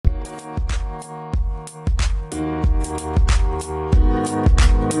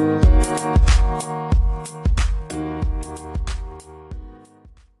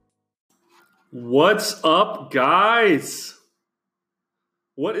What's up, guys?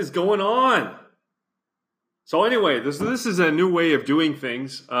 What is going on? So anyway, this is a new way of doing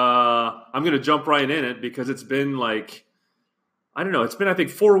things. I'm going to jump right in it because it's been it's been I think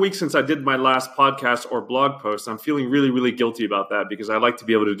 4 weeks since I did my last podcast or blog post. I'm feeling really, really guilty about that because I like to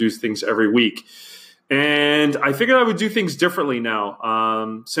be able to do things every week. And I figured I would do things differently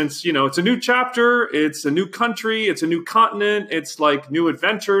now. Since, it's a new chapter, it's a new country, it's a new continent, it's like new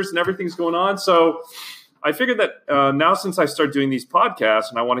adventures and everything's going on. So I figured that now since I start doing these podcasts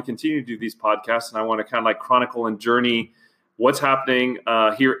and I want to continue to do these podcasts and I want to kind of like chronicle and journey what's happening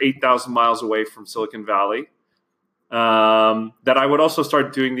here 8,000 miles away from Silicon Valley, that I would also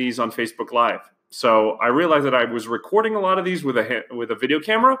start doing these on Facebook Live. So I realized that I was recording a lot of these with a video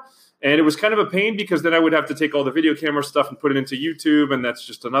camera, and it was kind of a pain because then I would have to take all the video camera stuff and put it into YouTube, and that's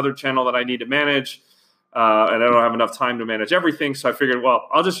just another channel that I need to manage, and I don't have enough time to manage everything. So I figured, well,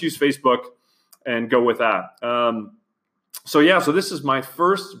 I'll just use Facebook and go with that. So this is my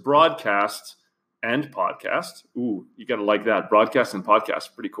first broadcast and podcast. Ooh, you got to like that. Broadcast and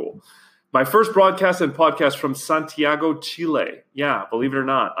podcast, pretty cool. My first broadcast and podcast from Santiago, Chile. Yeah, believe it or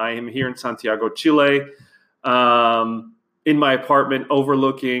not, I am here in Santiago, Chile, in my apartment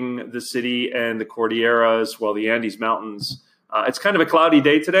overlooking the city and the Cordilleras, the Andes Mountains. It's kind of a cloudy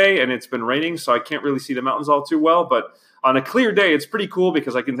day today, and it's been raining, so I can't really see the mountains all too well. But on a clear day, it's pretty cool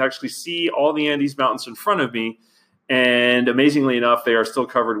because I can actually see all the Andes Mountains in front of me. And amazingly enough, they are still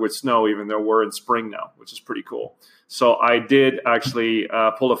covered with snow, even though we're in spring now, which is pretty cool. So I did actually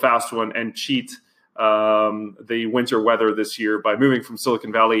pull a fast one and cheat the winter weather this year by moving from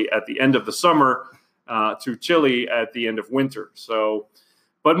Silicon Valley at the end of the summer to Chile at the end of winter. So,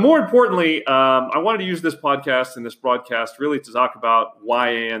 but more importantly, I wanted to use this podcast and this broadcast really to talk about why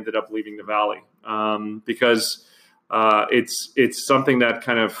I ended up leaving the Valley, because it's something that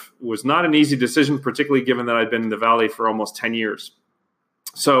kind of was not an easy decision, particularly given that I'd been in the Valley for almost 10 years.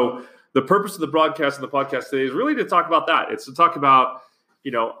 So the purpose of the broadcast and the podcast today is really to talk about that. It's to talk about,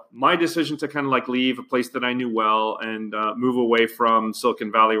 my decision to kind of like leave a place that I knew well and move away from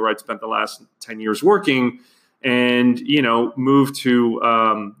Silicon Valley, where I'd spent the last 10 years working, and, move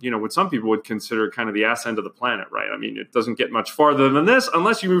to, what some people would consider kind of the ass end of the planet, right? I mean, it doesn't get much farther than this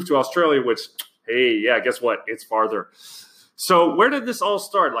unless you move to Australia, which, hey, yeah, guess what? It's farther. So where did this all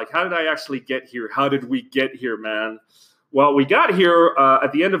start? Like, how did I actually get here? How did we get here, man? Well, we got here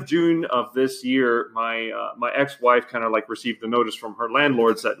at the end of June of this year. My ex-wife kind of like received the notice from her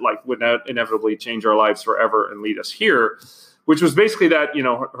landlords that like would inevitably change our lives forever and lead us here, which was basically that,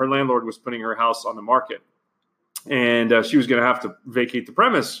 her landlord was putting her house on the market, and she was going to have to vacate the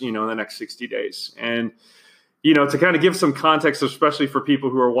premise, in the next 60 days. And, to kind of give some context, especially for people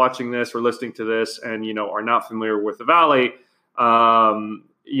who are watching this or listening to this and, are not familiar with the Valley,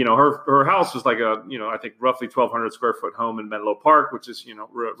 her house was like I think roughly 1,200 square foot home in Menlo Park, which is,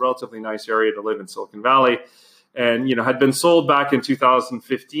 relatively nice area to live in Silicon Valley, and, had been sold back in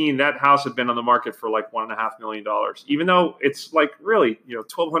 2015. That house had been on the market for like $1.5 million, even though it's like really,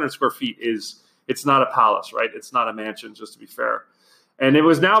 1,200 square feet it's not a palace, right? It's not a mansion, just to be fair. And it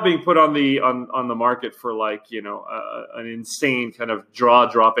was now being put on the market for like, an insane kind of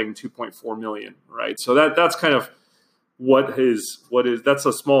jaw-dropping $2.4 million, right? So that's kind of that's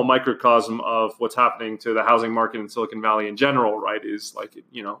a small microcosm of what's happening to the housing market in Silicon Valley in general, right? Is like,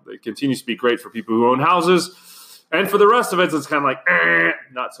 it continues to be great for people who own houses. And for the rest of it, it's kind of like,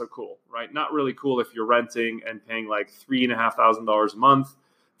 not so cool, right? Not really cool if you're renting and paying like $3,500 a month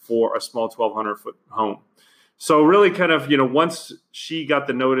for a small 1,200 foot home. So really kind of, once she got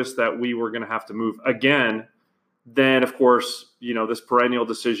the notice that we were going to have to move again, then of course, this perennial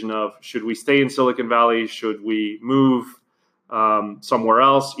decision of should we stay in Silicon Valley? Should we move somewhere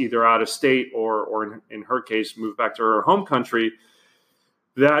else, either out of state or in her case, move back to her home country?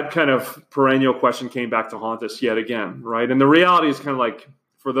 That kind of perennial question came back to haunt us yet again, right? And the reality is kind of like,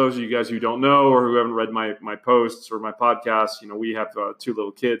 for those of you guys who don't know or who haven't read my posts or my podcasts, we have two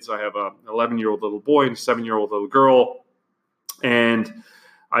little kids. I have an 11-year-old little boy and a 7-year-old little girl. And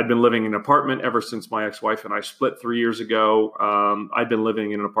I'd been living in an apartment ever since my ex-wife and I split 3 years ago. I'd been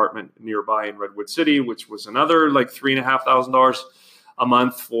living in an apartment nearby in Redwood City, which was another like $3,500 a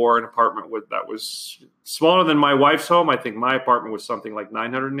month for an apartment that was smaller than my wife's home. I think my apartment was something like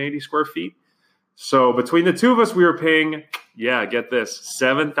 980 square feet. So between the two of us, we were paying, get this,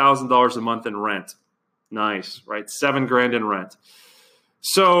 $7,000 a month in rent. Nice, right? $7,000 in rent.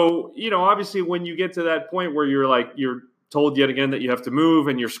 So, obviously when you get to that point where you're told yet again that you have to move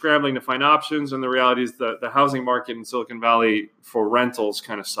and you're scrambling to find options, and the reality is that the housing market in Silicon Valley for rentals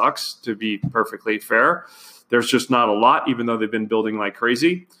kind of sucks, to be perfectly fair. There's just not a lot, even though they've been building like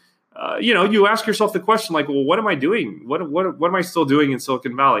crazy. you ask yourself the question like, well, what am I doing? What am I still doing in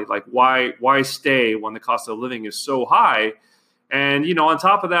Silicon Valley? Like, why stay when the cost of living is so high? And, on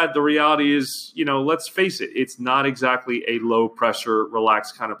top of that, the reality is, let's face it, it's not exactly a low pressure,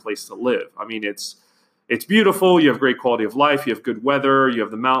 relaxed kind of place to live. I mean, it's beautiful. You have great quality of life. You have good weather. You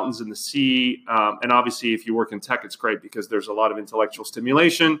have the mountains and the sea. And obviously, if you work in tech, it's great because there's a lot of intellectual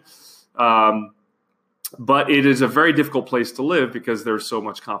stimulation. But it is a very difficult place to live because there's so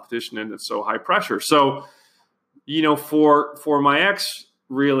much competition and it's so high pressure. So, for my ex,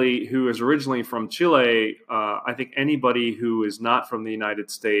 really, who is originally from Chile, I think anybody who is not from the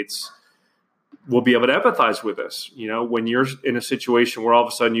United States will be able to empathize with this. When you're in a situation where all of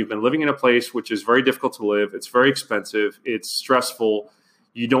a sudden you've been living in a place which is very difficult to live, it's very expensive, it's stressful,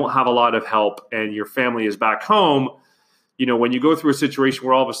 you don't have a lot of help, and your family is back home. When you go through a situation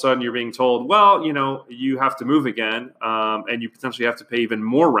where all of a sudden you're being told, well, you have to move again, and you potentially have to pay even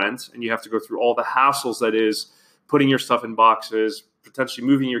more rent, and you have to go through all the hassles that is putting your stuff in boxes, potentially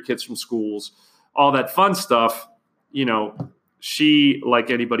moving your kids from schools, all that fun stuff, she, like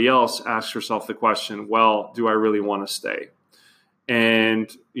anybody else, asks herself the question, well, do I really want to stay?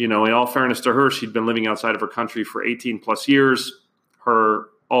 And, in all fairness to her, she'd been living outside of her country for 18 plus years. All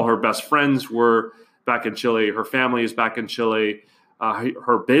her best friends were back in Chile. Her family is back in Chile.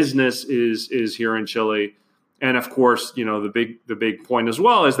 Her business is here in Chile. And of course, the big point as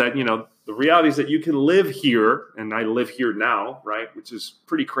well is that, the reality is that you can live here, and I live here now, right? Which is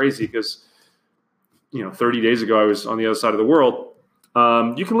pretty crazy because, 30 days ago I was on the other side of the world.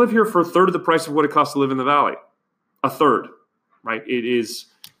 You can live here for a third of the price of what it costs to live in the Valley. A third, right? It is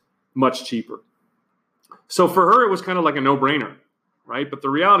much cheaper. So for her, it was kind of like a no-brainer, right? But the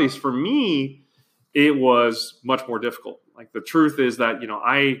reality is for me, it was much more difficult. Like the truth is that,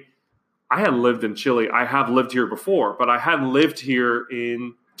 I had lived in Chile. I have lived here before, but I hadn't lived here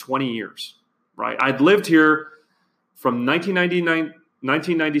in 20 years, right? I'd lived here from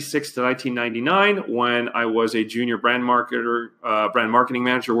 1996 to 1999 when I was a junior brand marketing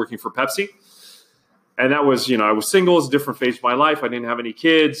manager working for Pepsi. And that was, I was single. It's a different phase of my life. I didn't have any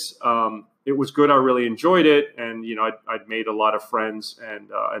kids. It was good. I really enjoyed it. And, I'd made a lot of friends and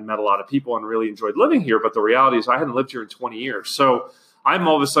met a lot of people and really enjoyed living here. But the reality is I hadn't lived here in 20 years. So I'm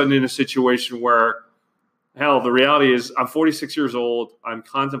all of a sudden in a situation where, hell, the reality is I'm 46 years old. I'm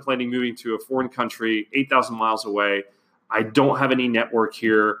contemplating moving to a foreign country, 8,000 miles away. I don't have any network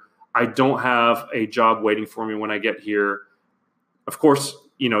here. I don't have a job waiting for me when I get here. Of course,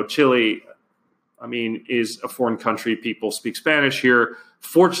 Chile, is a foreign country. People speak Spanish here.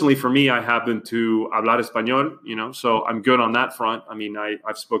 Fortunately for me, I happen to hablar español, so I'm good on that front.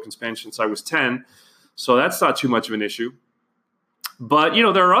 I've spoken Spanish since I was 10, so that's not too much of an issue. But,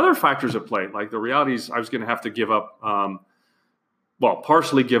 there are other factors at play. Like the reality is I was going to have to give up,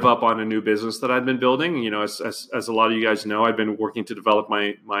 partially give up on a new business that I'd been building. As a lot of you guys know, I've been working to develop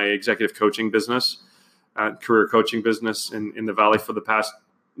my executive coaching business, career coaching business in the Valley for the past,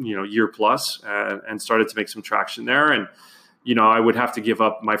 year plus, and started to make some traction there. And, I would have to give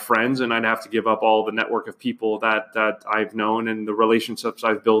up my friends, and I'd have to give up all the network of people that I've known and the relationships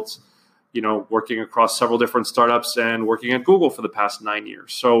I've built, working across several different startups and working at Google for the past 9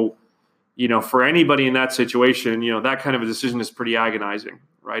 years. So, for anybody in that situation, that kind of a decision is pretty agonizing,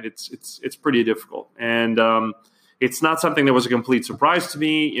 right? It's pretty difficult. And it's not something that was a complete surprise to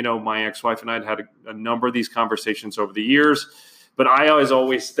me. My ex-wife and I had a number of these conversations over the years, but I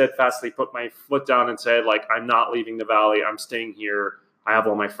always steadfastly put my foot down and said, like, I'm not leaving the Valley. I'm staying here. I have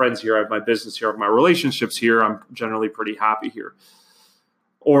all my friends here. I have my business here. I have my relationships here. I'm generally pretty happy here.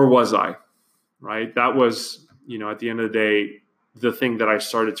 Or was I, right? That was, at the end of the day, the thing that I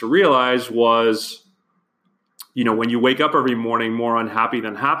started to realize was, when you wake up every morning more unhappy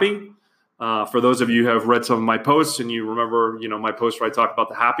than happy. For those of you who have read some of my posts and you remember, my post where I talk about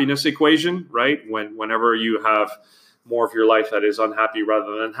the happiness equation, right? Whenever you have more of your life that is unhappy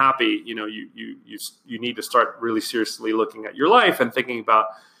rather than happy, you need to start really seriously looking at your life and thinking about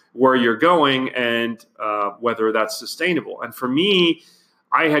where you're going and whether that's sustainable. And for me,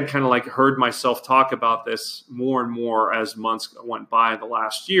 I had kind of heard myself talk about this more and more as months went by the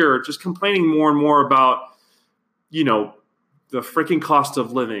last year, just complaining more and more about, the freaking cost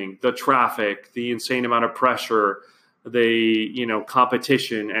of living, the traffic, the insane amount of pressure, the,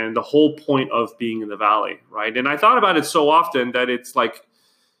 competition, and the whole point of being in the Valley, right? And I thought about it so often that it's like,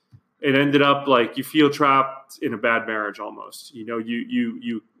 it ended up like you feel trapped in a bad marriage almost.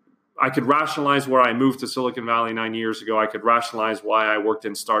 I could rationalize where I moved to Silicon Valley 9 years ago. I could rationalize why I worked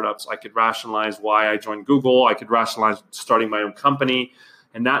in startups. I could rationalize why I joined Google. I could rationalize starting my own company.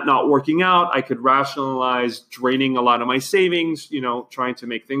 And that not working out, I could rationalize draining a lot of my savings, trying to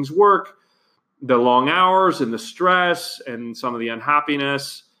make things work, the long hours and the stress and some of the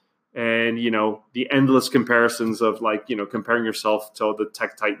unhappiness and, the endless comparisons of comparing yourself to the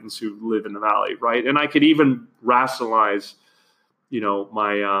tech titans who live in the valley, right? And I could even rationalize,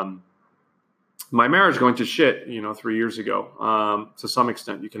 my marriage going to shit, 3 years ago. To some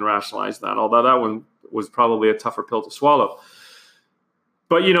extent, you can rationalize that, although that one was probably a tougher pill to swallow.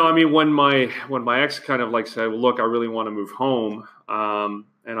 But, when my ex kind of said, well, look, I really want to move home.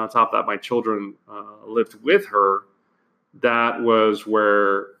 And on top of that, my children lived with her. That was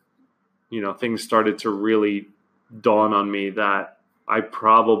where, things started to really dawn on me that I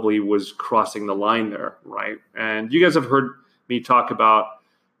probably was crossing the line there, right? And you guys have heard me talk about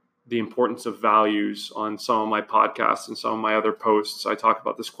the importance of values on some of my podcasts and some of my other posts. I talk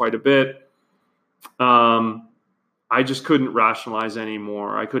about this quite a bit. I just couldn't rationalize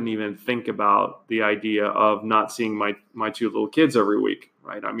anymore. I couldn't even think about the idea of not seeing my two little kids every week,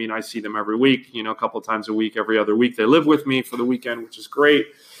 right? I mean, I see them every week, a couple of times a week, every other week. They live with me for the weekend, which is great.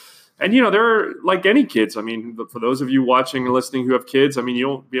 And, they're like any kids. I mean, for those of you watching and listening who have kids, I mean,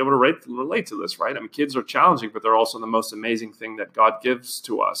 you'll be able to relate to this, right? I mean, kids are challenging, but they're also the most amazing thing that God gives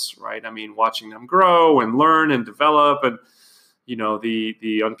to us, right? I mean, watching them grow and learn and develop and,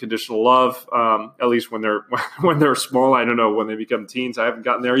 the unconditional love, at least when they're small. I don't know when they become teens. I haven't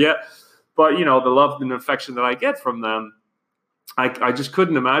gotten there yet. But, the love and affection that I get from them, I just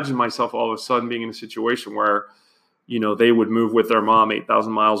couldn't imagine myself all of a sudden being in a situation where, they would move with their mom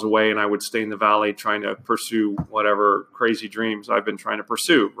 8,000 miles away and I would stay in the valley trying to pursue whatever crazy dreams I've been trying to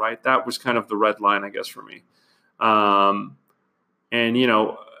pursue, right? That was kind of the red line, I guess, for me.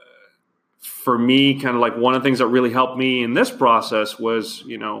 For me, kind of one of the things that really helped me in this process was,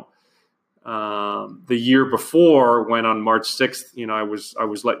 the year before when on March 6th, I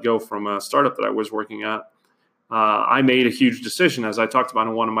was let go from a startup that I was working at. I made a huge decision, as I talked about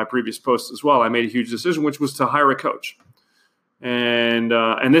in one of my previous posts as well. I made a huge decision, which was to hire a coach. And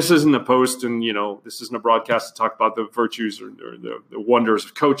this isn't a post and, this isn't a broadcast to talk about the virtues or the wonders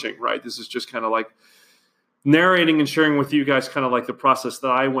of coaching, right? This is just kind of narrating and sharing with you guys kind of the process that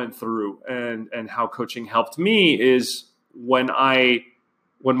I went through and how coaching helped me is when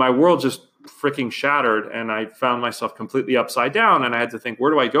my world just freaking shattered and I found myself completely upside down and I had to think,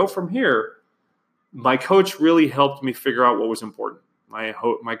 where do I go from here? My coach really helped me figure out what was important.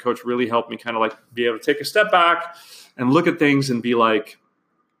 My coach really helped me kind of be able to take a step back and look at things and be like,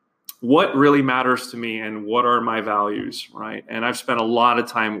 what really matters to me and what are my values, right? And I've spent a lot of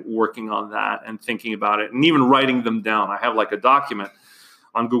time working on that and thinking about it and even writing them down. I have a document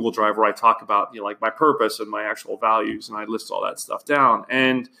on Google Drive where I talk about my purpose and my actual values and I list all that stuff down.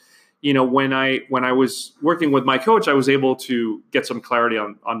 And when I was working with my coach, I was able to get some clarity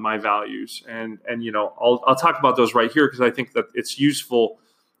on my values and I'll talk about those right here because I think that it's useful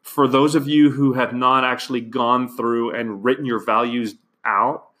for those of you who have not actually gone through and written your values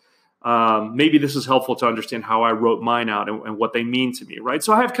out. Maybe this is helpful to understand how I wrote mine out and what they mean to me, right?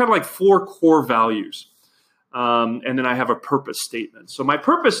 So I have kind of 4 core values. And then I have a purpose statement. So my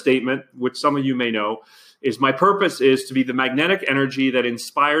purpose statement, which some of you may know, is my purpose is to be the magnetic energy that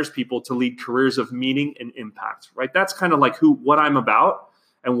inspires people to lead careers of meaning and impact, right? That's kind of what I'm about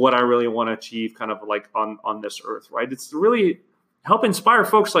and what I really want to achieve kind of on this earth, right? It's to really help inspire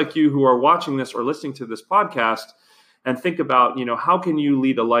folks like you who are watching this or listening to this podcast and think about, how can you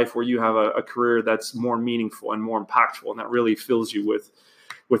lead a life where you have a career that's more meaningful and more impactful and that really fills you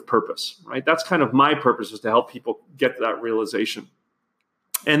with purpose, right? That's kind of my purpose, is to help people get to that realization.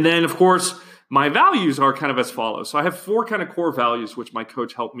 And then, of course, my values are kind of as follows. So I have 4 kind of core values, which my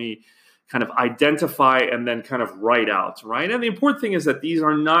coach helped me kind of identify and then kind of write out, right? And the important thing is that these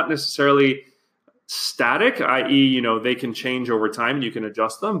are not necessarily static, i.e., they can change over time and you can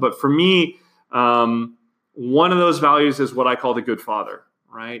adjust them. But for me, one of those values is what I call the good father,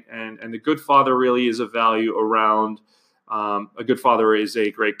 right? And the good father really is a value around a good father is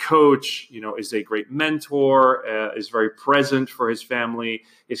a great coach, is a great mentor, is very present for his family,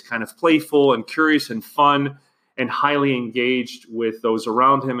 is kind of playful and curious and fun and highly engaged with those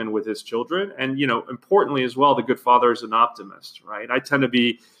around him and with his children. And, importantly as well, the good father is an optimist, right? I tend to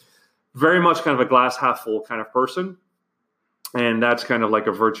be very much kind of a glass half full kind of person. And that's kind of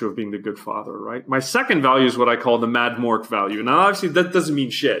a virtue of being the good father, right? My second value is what I call the Mad Mork value. Now, obviously, that doesn't mean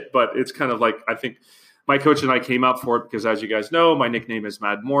shit, but it's kind of I think my coach and I came up for it because, as you guys know, my nickname is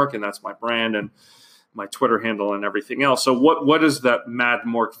Mad Mork, and that's my brand and my Twitter handle and everything else. So what does that Mad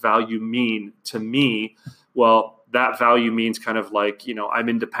Mork value mean to me? Well, that value means kind of like, I'm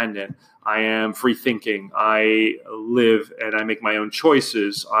independent. I am free thinking. I live and I make my own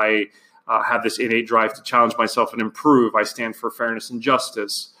choices. I have this innate drive to challenge myself and improve. I stand for fairness and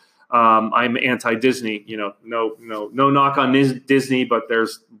justice. I'm anti-Disney. No knock on Disney, but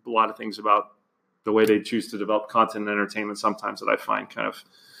there's a lot of things about the way they choose to develop content and entertainment sometimes that I find kind of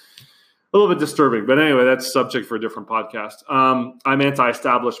a little bit disturbing. But anyway, that's subject for a different podcast. I'm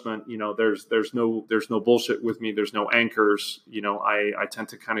anti-establishment. There's no bullshit with me. There's no anchors. I tend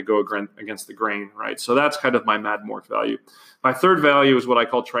to kind of go against the grain, right? So that's kind of my Mad Mork value. My third value is what I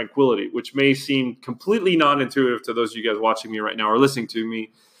call tranquility, which may seem completely non-intuitive to those of you guys watching me right now or listening to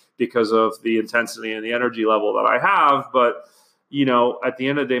me because of the intensity and the energy level that I have. But, at the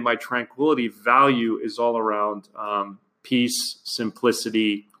end of the day, my tranquility value is all around peace,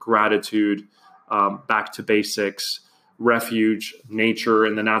 simplicity, gratitude, back to basics, refuge, nature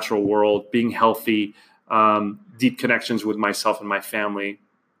and the natural world, being healthy, deep connections with myself and my family,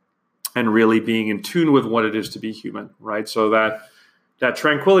 and really being in tune with what it is to be human, right? So that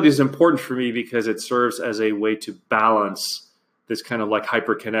tranquility is important for me because it serves as a way to balance this kind of like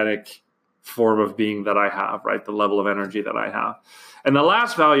hyperkinetic form of being that I have, right? The level of energy that I have. And the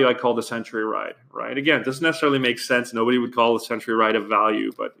last value I call the Century Ride, right? Again, it doesn't necessarily make sense. Nobody would call the Century Ride a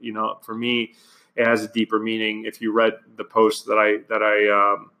value, but for me, it has a deeper meaning. If you read the post that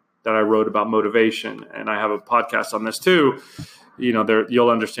I wrote about motivation, and I have a podcast on this too, you'll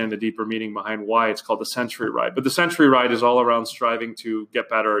understand the deeper meaning behind why it's called the Century Ride. But the Century Ride is all around striving to get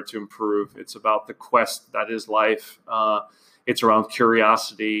better, to improve. It's about the quest that is life. It's around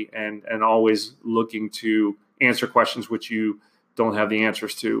curiosity and always looking to answer questions which you don't have the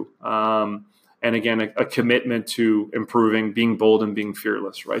answers to. And again, a commitment to improving, being bold and being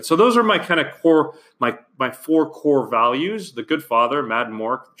fearless, right? So those are my kind of core, my four core values: the good father, Mad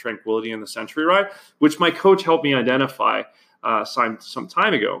Mork, tranquility, and the Century Ride, which my coach helped me identify some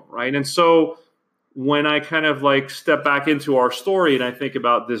time ago, right? And so when I kind of like step back into our story and I think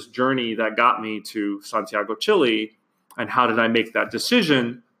about this journey that got me to Santiago, Chile, and how did I make that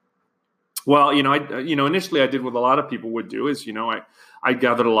decision? Well, initially I did what a lot of people would do is, I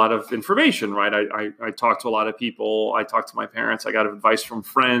gathered a lot of information, right? I talked to a lot of people. I talked to my parents. I got advice from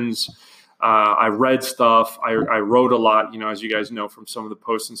friends. I read stuff. I wrote a lot, as you guys know from some of the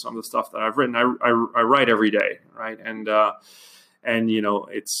posts and some of the stuff that I've written. I write every day, right? And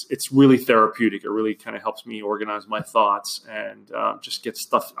it's really therapeutic. It really kind of helps me organize my thoughts and just get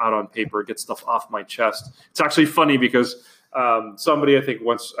stuff out on paper, get stuff off my chest. It's actually funny because somebody, I think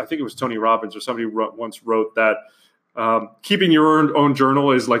it was Tony Robbins or somebody once wrote that keeping your own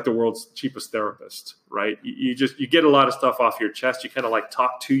journal is like the world's cheapest therapist, right? You get a lot of stuff off your chest. You kind of like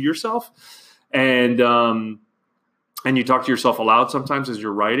talk to yourself, and you talk to yourself aloud sometimes as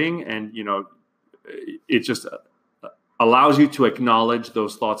you're writing, and it just allows you to acknowledge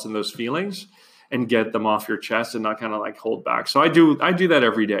those thoughts and those feelings and get them off your chest and not kind of like hold back. So I do that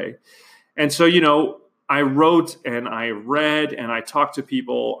every day, and so I wrote and I read and I talked to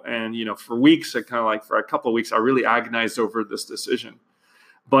people, and for weeks, for a couple of weeks, I really agonized over this decision.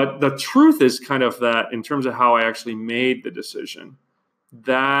 But the truth is kind of that in terms of how I actually made the decision,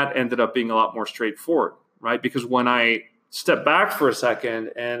 that ended up being a lot more straightforward, right? Because when I stepped back for a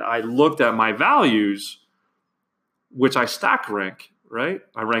second and I looked at my values, which I stack rank, right?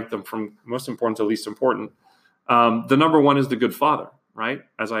 I rank them from most important to least important. The number one is the good father, right?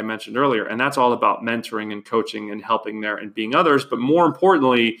 As I mentioned earlier. And that's all about mentoring and coaching and helping there and being others. But more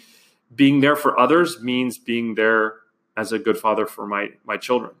importantly, being there for others means being there as a good father for my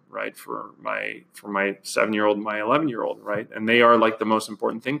children, right? For my 7-year-old and my 11-year-old, right? And they are like the most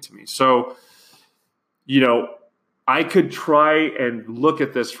important thing to me. So, I could try and look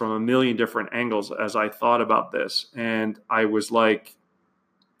at this from a million different angles as I thought about this. And I was like,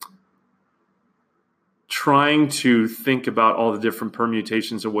 trying to think about all the different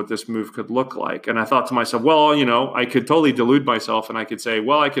permutations of what this move could look like. And I thought to myself, well, I could totally delude myself and I could say,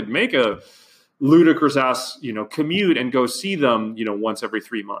 well, I could make a ludicrous ass, commute and go see them, once every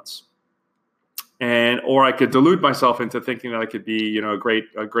 3 months. Or I could delude myself into thinking that I could be, a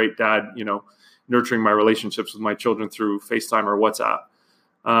great dad, nurturing my relationships with my children through FaceTime or WhatsApp.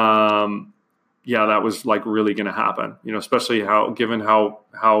 Yeah, that was like really going to happen, especially given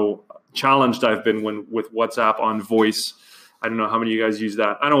how challenged I've been with WhatsApp on voice. I don't know how many of you guys use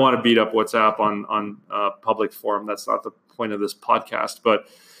that. I don't want to beat up WhatsApp on public forum. That's not the point of this podcast. But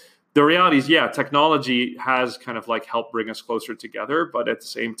the reality is, yeah, technology has kind of like helped bring us closer together. But at the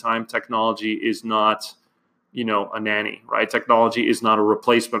same time, technology is not, a nanny, right? Technology is not a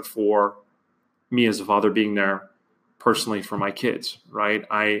replacement for me as a father being there personally for my kids, right?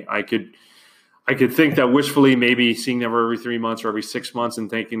 I I could think that wishfully, maybe seeing them every 3 months or every 6 months and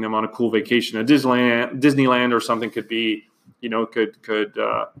taking them on a cool vacation at Disneyland or something could be,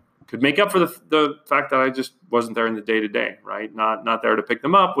 could make up for the fact that I just wasn't there in the day to day, right? Not there to pick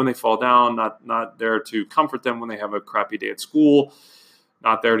them up when they fall down, not there to comfort them when they have a crappy day at school,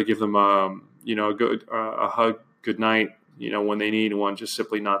 not there to give them a hug, good night, when they need one, just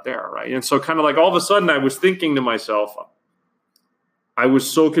simply not there, right? And so kind of like all of a sudden I was thinking to myself, I was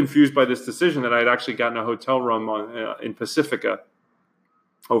so confused by this decision that I had actually gotten a hotel room in Pacifica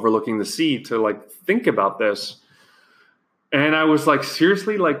overlooking the sea to like think about this. And I was like,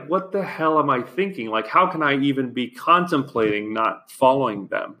 seriously, like, what the hell am I thinking? Like, how can I even be contemplating not following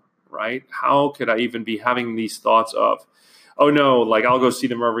them, right? How could I even be having these thoughts of, oh no, like I'll go see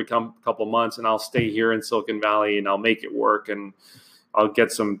them every couple of months and I'll stay here in Silicon Valley and I'll make it work and I'll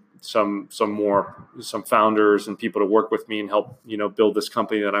get some founders and people to work with me and help, build this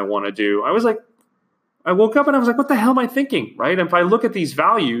company that I want to do. I was like, I woke up and I was like, what the hell am I thinking? Right. And if I look at these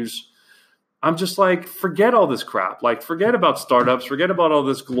values, I'm just like, forget all this crap. Like, forget about startups, forget about all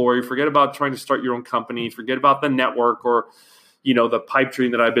this glory, forget about trying to start your own company, forget about the network or, the pipe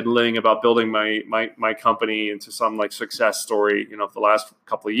dream that I've been living about building my company into some like success story, the last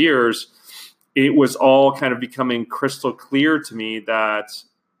couple of years. It was all kind of becoming crystal clear to me that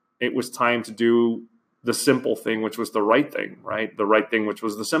it was time to do the simple thing, which was the right thing, right? The right thing, which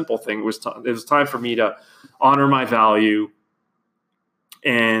was the simple thing. It was time for me to honor my value.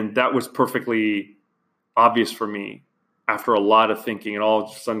 And that was perfectly obvious for me after a lot of thinking. It all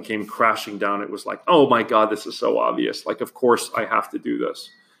of a sudden came crashing down. It was like, oh my God, this is so obvious. Like, of course I have to do this.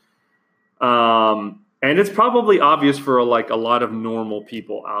 And it's probably obvious for a lot of normal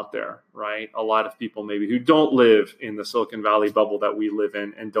people out there, right? A lot of people maybe who don't live in the Silicon Valley bubble that we live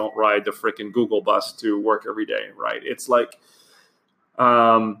in and don't ride the freaking Google bus to work every day, right? It's like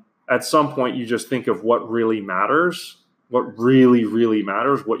at some point you just think of what really matters, what really, really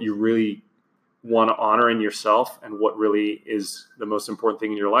matters, what you really want to honor in yourself and what really is the most important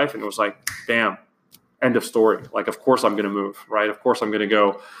thing in your life. And it was like, bam, end of story. Like, of course I'm going to move, right? Of course I'm going to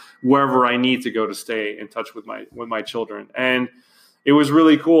go wherever I need to go to stay in touch with my children. And it was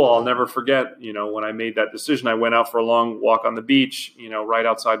really cool. I'll never forget, when I made that decision, I went out for a long walk on the beach, right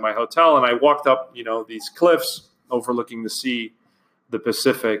outside my hotel. And I walked up, these cliffs overlooking the sea, the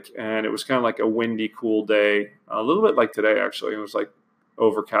Pacific. And it was kind of like a windy, cool day, a little bit like today, actually. It was like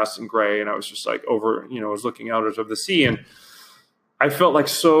overcast and gray. And I was just like I was looking out over the sea, and I felt like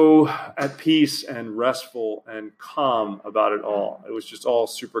so at peace and restful and calm about it all. It was just all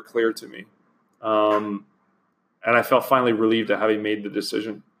super clear to me. And I felt finally relieved at having made the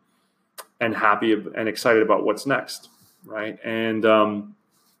decision and happy and excited about what's next. Right. And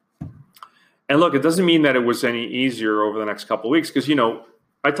look, it doesn't mean that it was any easier over the next couple of weeks. Cause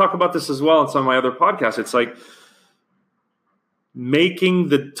I talk about this as well in some of my other podcasts. It's like making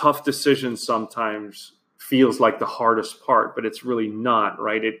the tough decisions sometimes feels like the hardest part, but it's really not,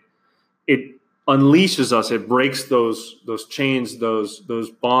 right? It unleashes us. It breaks those chains, those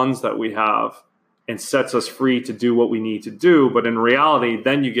bonds that we have, and sets us free to do what we need to do. But in reality,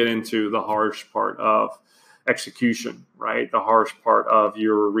 then you get into the harsh part of execution, right? The harsh part of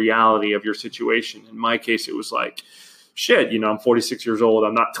your reality of your situation. In my case, it was like, shit, I'm 46 years old.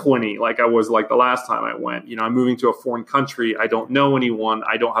 I'm not 20 like I was like the last time I went. I'm moving to a foreign country. I don't know anyone.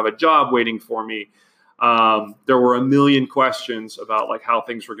 I don't have a job waiting for me. There were a million questions about like how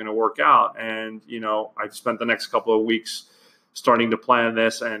things were going to work out. And, I've spent the next couple of weeks starting to plan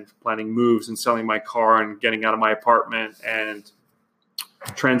this and planning moves and selling my car and getting out of my apartment and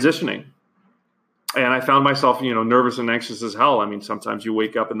transitioning. And I found myself, nervous and anxious as hell. I mean, sometimes you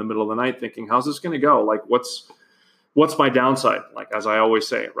wake up in the middle of the night thinking, how's this going to go? Like, what's my downside? Like, as I always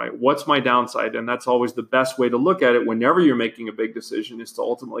say, right? What's my downside? And that's always the best way to look at it whenever you're making a big decision, is to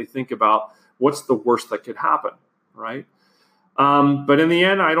ultimately think about what's the worst that could happen, right? But in the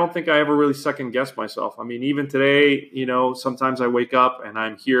end, I don't think I ever really second guessed myself. I mean, even today, sometimes I wake up and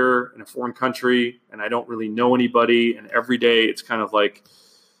I'm here in a foreign country and I don't really know anybody. And every day it's kind of like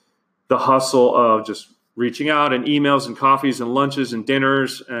the hustle of just reaching out and emails and coffees and lunches and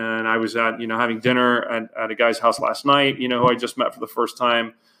dinners. And I was at, having dinner at a guy's house last night, who I just met for the first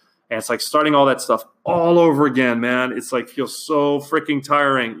time. And it's like starting all that stuff all over again, man. It's like, feels so freaking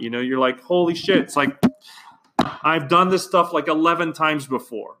tiring. You're like, holy shit. It's like, I've done this stuff like 11 times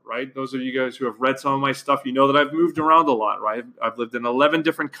before, right? Those of you guys who have read some of my stuff, you know that I've moved around a lot, right? I've lived in 11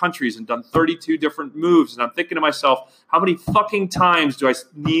 different countries and done 32 different moves. And I'm thinking to myself, how many fucking times do I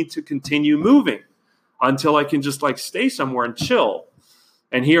need to continue moving until I can just like stay somewhere and chill?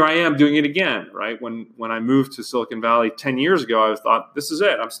 And here I am doing it again, right? When I moved to Silicon Valley 10 years ago, I thought, this is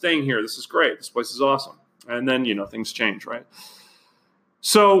it. I'm staying here. This is great. This place is awesome. And then, things change, right?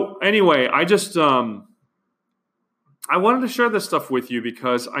 So anyway, I just, I wanted to share this stuff with you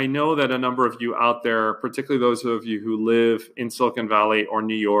because I know that a number of you out there, particularly those of you who live in Silicon Valley or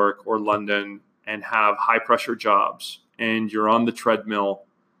New York or London and have high pressure jobs, and you're on the treadmill,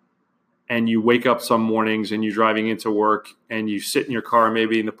 and you wake up some mornings and you're driving into work and you sit in your car,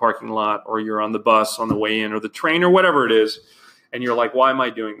 maybe in the parking lot, or you're on the bus on the way in or the train or whatever it is. And you're like, why am I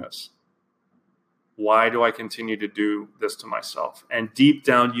doing this? Why do I continue to do this to myself? And deep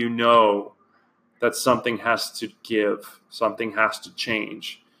down, you know that something has to give, something has to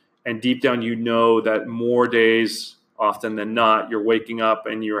change. And deep down, you know that more days, often than not, you're waking up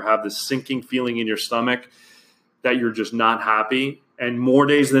and you have this sinking feeling in your stomach that you're just not happy. And more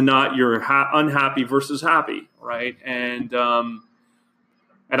days than not, you're unhappy versus happy, right? And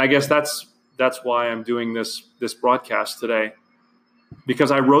I guess that's why I'm doing this broadcast today, because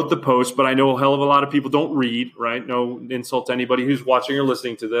I wrote the post, but I know a hell of a lot of people don't read, right? No insult to anybody who's watching or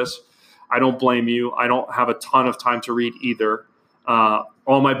listening to this. I don't blame you. I don't have a ton of time to read either. All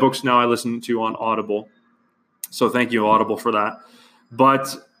my books now I listen to on Audible, so thank you, Audible, for that.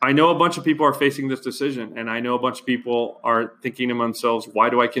 But I know a bunch of people are facing this decision, and I know a bunch of people are thinking to themselves, why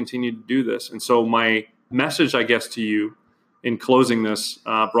do I continue to do this? And so my message, I guess, to you in closing this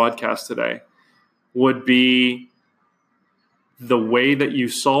broadcast today would be the way that you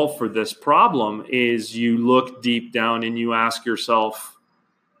solve for this problem is you look deep down and you ask yourself,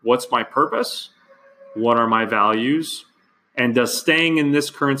 what's my purpose? What are my values? And does staying in this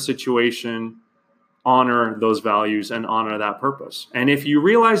current situation honor those values and honor that purpose? And if you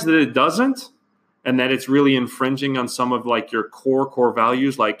realize that it doesn't, and that it's really infringing on some of like your core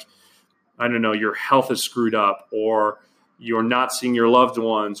values, like, I don't know, your health is screwed up, or you're not seeing your loved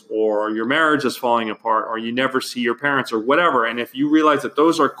ones, or your marriage is falling apart, or you never see your parents, or whatever. And if you realize that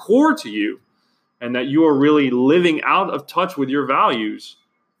those are core to you and that you are really living out of touch with your values,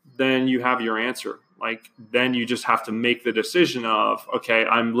 then you have your answer. Like, then you just have to make the decision of, okay,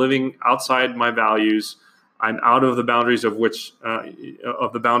 I'm living outside my values. I'm out of the boundaries of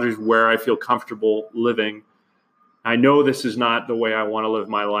the boundaries where I feel comfortable living. I know this is not the way I want to live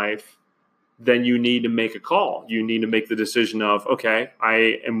my life. Then you need to make a call. You need to make the decision of, okay,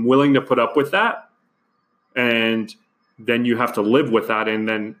 I am willing to put up with that. And then you have to live with that, and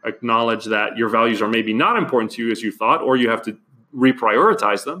then acknowledge that your values are maybe not important to you as you thought, or you have to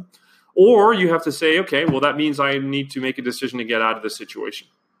reprioritize them. Or you have to say, okay, well, that means I need to make a decision to get out of this situation.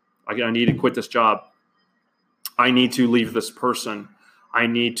 I need to quit this job. I need to leave this person. I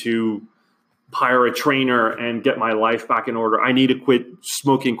need to hire a trainer and get my life back in order. I need to quit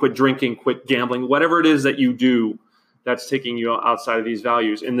smoking, quit drinking, quit gambling, whatever it is that you do that's taking you outside of these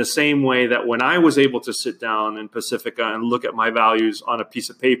values. In the same way that when I was able to sit down in Pacifica and look at my values on a piece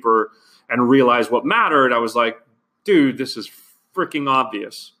of paper and realize what mattered, I was like, dude, this is freaking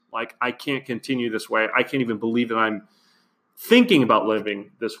obvious. Like, I can't continue this way. I can't even believe that I'm thinking about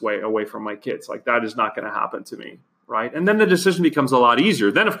living this way away from my kids. Like, that is not going to happen to me, right? And then the decision becomes a lot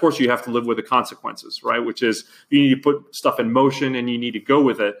easier. Then, of course, you have to live with the consequences, right? Which is you need to put stuff in motion and you need to go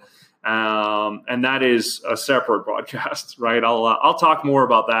with it. And that is a separate broadcast, right? I'll talk more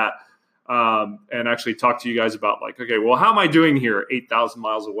about that and actually talk to you guys about, like, okay, well, how am I doing here 8,000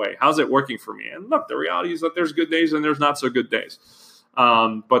 miles away? How's it working for me? And look, the reality is that there's good days and there's not so good days.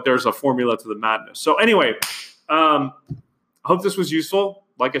 But there's a formula to the madness. So anyway, hope this was useful.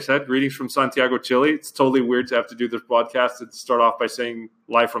 Like I said, greetings from Santiago, Chile. It's totally weird to have to do this broadcast and start off by saying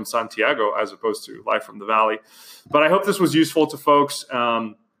live from Santiago as opposed to live from the Valley. But I hope this was useful to folks.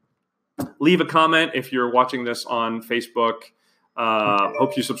 Leave a comment if you're watching this on Facebook.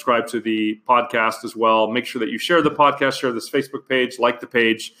 Hope you subscribe to the podcast as well. Make sure that you share the podcast, share this Facebook page, like the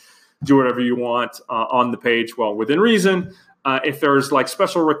page, do whatever you want on the page, well, within reason. If there's like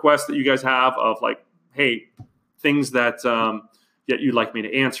special requests that you guys have of like, hey, things that you'd like me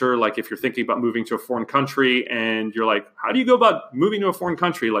to answer, like if you're thinking about moving to a foreign country and you're like, how do you go about moving to a foreign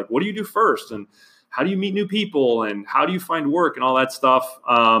country? Like, what do you do first? And how do you meet new people? And how do you find work and all that stuff?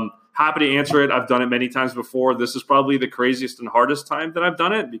 Happy to answer it. I've done it many times before. This is probably the craziest and hardest time that I've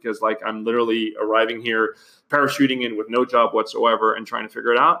done it because like I'm literally arriving here, parachuting in with no job whatsoever and trying to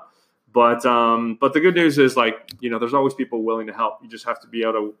figure it out. But the good news is, like, there's always people willing to help. You just have to be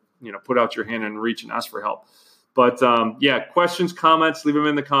able to, put out your hand and reach and ask for help. But questions, comments, leave them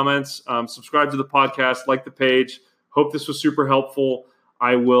in the comments. Subscribe to the podcast, like the page. Hope this was super helpful.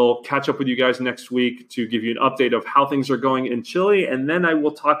 I will catch up with you guys next week to give you an update of how things are going in Chile. And then I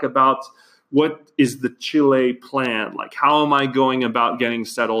will talk about what is the Chile plan? Like, how am I going about getting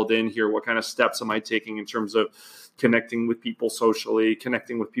settled in here? What kind of steps am I taking in terms of connecting with people socially,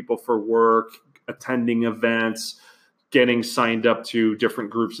 connecting with people for work, attending events, getting signed up to different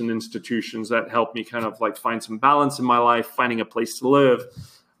groups and institutions that help me kind of like find some balance in my life, finding a place to live.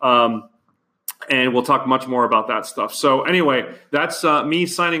 And we'll talk much more about that stuff. So anyway, that's me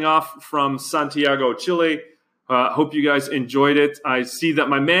signing off from Santiago, Chile. Hope you guys enjoyed it. I see that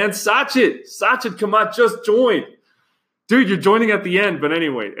my man Sachit Kamat just joined. Dude, you're joining at the end. But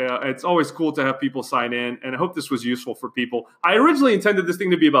anyway, it's always cool to have people sign in. And I hope this was useful for people. I originally intended this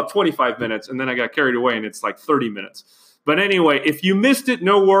thing to be about 25 minutes. And then I got carried away and it's like 30 minutes. But anyway, if you missed it,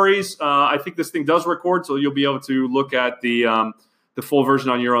 no worries. I think this thing does record. So you'll be able to look at the full version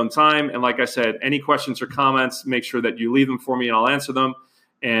on your own time. And like I said, any questions or comments, make sure that you leave them for me and I'll answer them.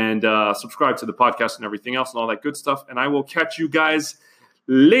 And subscribe to the podcast and everything else and all that good stuff. And I will catch you guys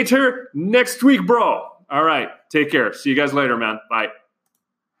later next week, bro. All right. Take care. See you guys later, man. Bye.